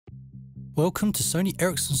Welcome to Sony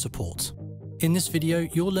Ericsson support. In this video,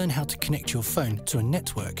 you'll learn how to connect your phone to a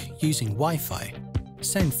network using Wi-Fi,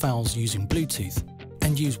 send files using Bluetooth,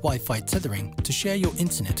 and use Wi-Fi tethering to share your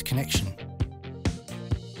internet connection.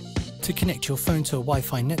 To connect your phone to a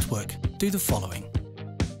Wi-Fi network, do the following.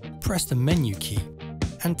 Press the menu key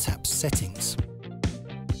and tap Settings.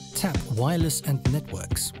 Tap Wireless and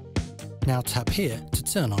Networks. Now tap here to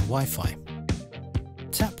turn on Wi-Fi.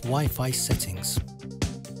 Tap Wi-Fi Settings.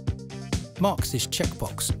 Mark this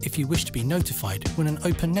checkbox if you wish to be notified when an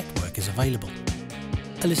open network is available.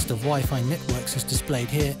 A list of Wi-Fi networks is displayed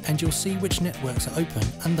here, and you'll see which networks are open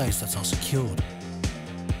and those that are secured.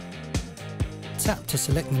 Tap to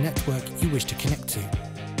select the network you wish to connect to.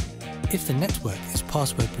 If the network is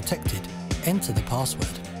password protected, enter the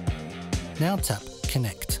password. Now tap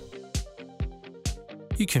Connect.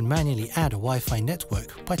 You can manually add a Wi-Fi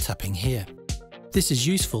network by tapping here. This is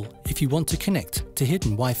useful if you want to connect to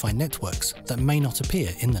hidden Wi-Fi networks that may not appear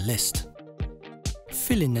in the list.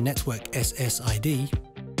 Fill in the network SSID,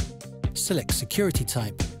 select security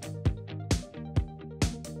type,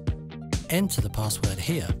 enter the password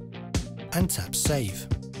here, and tap Save.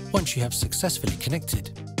 Once you have successfully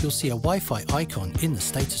connected, you'll see a Wi-Fi icon in the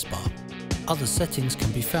status bar. Other settings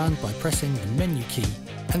can be found by pressing the menu key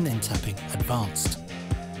and then tapping Advanced.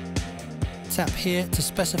 Tap here to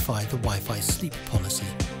specify the Wi-Fi sleep policy,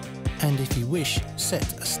 and if you wish,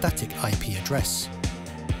 set a static IP address.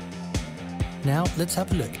 Now let's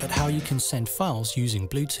have a look at how you can send files using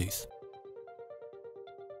Bluetooth.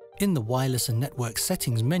 In the Wireless and Network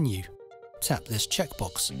Settings menu, tap this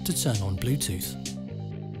checkbox to turn on Bluetooth.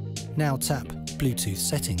 Now tap Bluetooth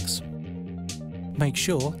Settings. Make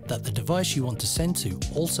sure that the device you want to send to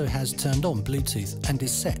also has turned on Bluetooth and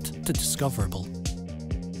is set to discoverable.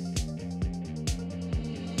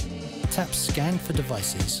 Tap Scan for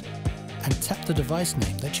devices and tap the device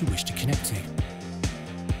name that you wish to connect to.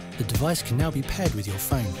 The device can now be paired with your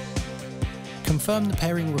phone. Confirm the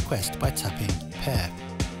pairing request by tapping Pair.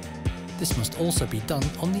 This must also be done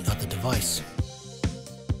on the other device.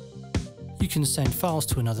 You can send files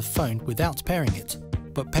to another phone without pairing it,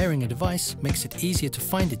 but pairing a device makes it easier to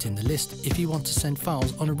find it in the list if you want to send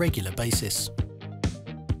files on a regular basis.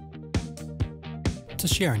 To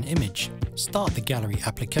share an image, start the Gallery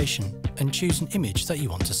application and choose an image that you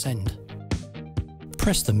want to send.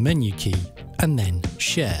 Press the menu key and then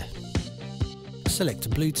Share. Select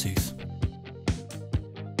Bluetooth.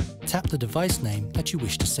 Tap the device name that you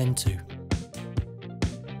wish to send to.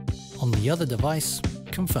 On the other device,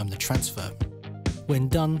 confirm the transfer. When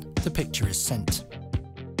done, the picture is sent.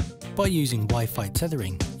 By using Wi-Fi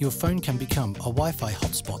tethering, your phone can become a Wi-Fi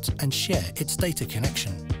hotspot and share its data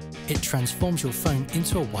connection. It transforms your phone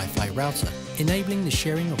into a Wi-Fi router, enabling the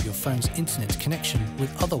sharing of your phone's internet connection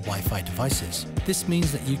with other Wi-Fi devices. This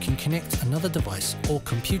means that you can connect another device or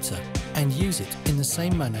computer and use it in the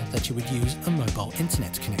same manner that you would use a mobile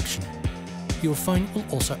internet connection. Your phone will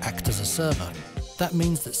also act as a server. That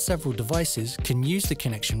means that several devices can use the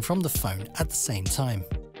connection from the phone at the same time.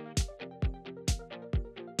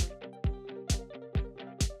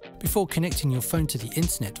 Before connecting your phone to the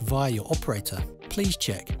internet via your operator, please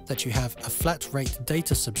check that you have a flat rate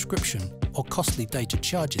data subscription or costly data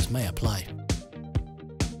charges may apply.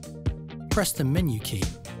 Press the menu key,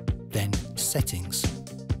 then Settings.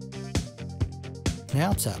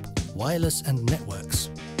 Now tap Wireless and Networks.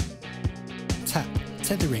 Tap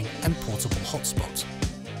Tethering and Portable Hotspot,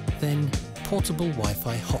 then Portable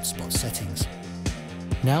Wi-Fi Hotspot Settings.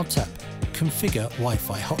 Now tap Configure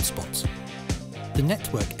Wi-Fi Hotspot. The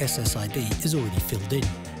network SSID is already filled in,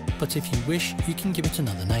 but if you wish, you can give it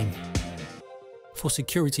another name. For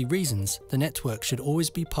security reasons, the network should always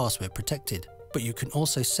be password protected, but you can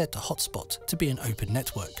also set a hotspot to be an open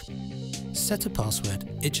network. Set a password,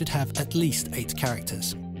 it should have at least 8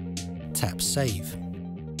 characters. Tap Save.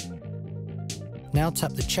 Now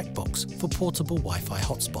tap the checkbox for Portable Wi-Fi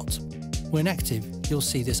Hotspot. When active, you'll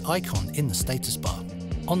see this icon in the status bar.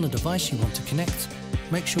 On the device you want to connect,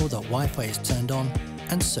 make sure that Wi-Fi is turned on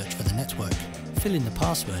and search for the network. Fill in the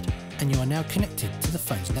password and you are now connected to the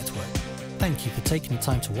phone's network. Thank you for taking the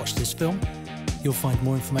time to watch this film. You'll find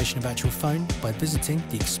more information about your phone by visiting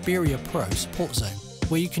the Xperia Pro Support Zone,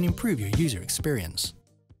 where you can improve your user experience.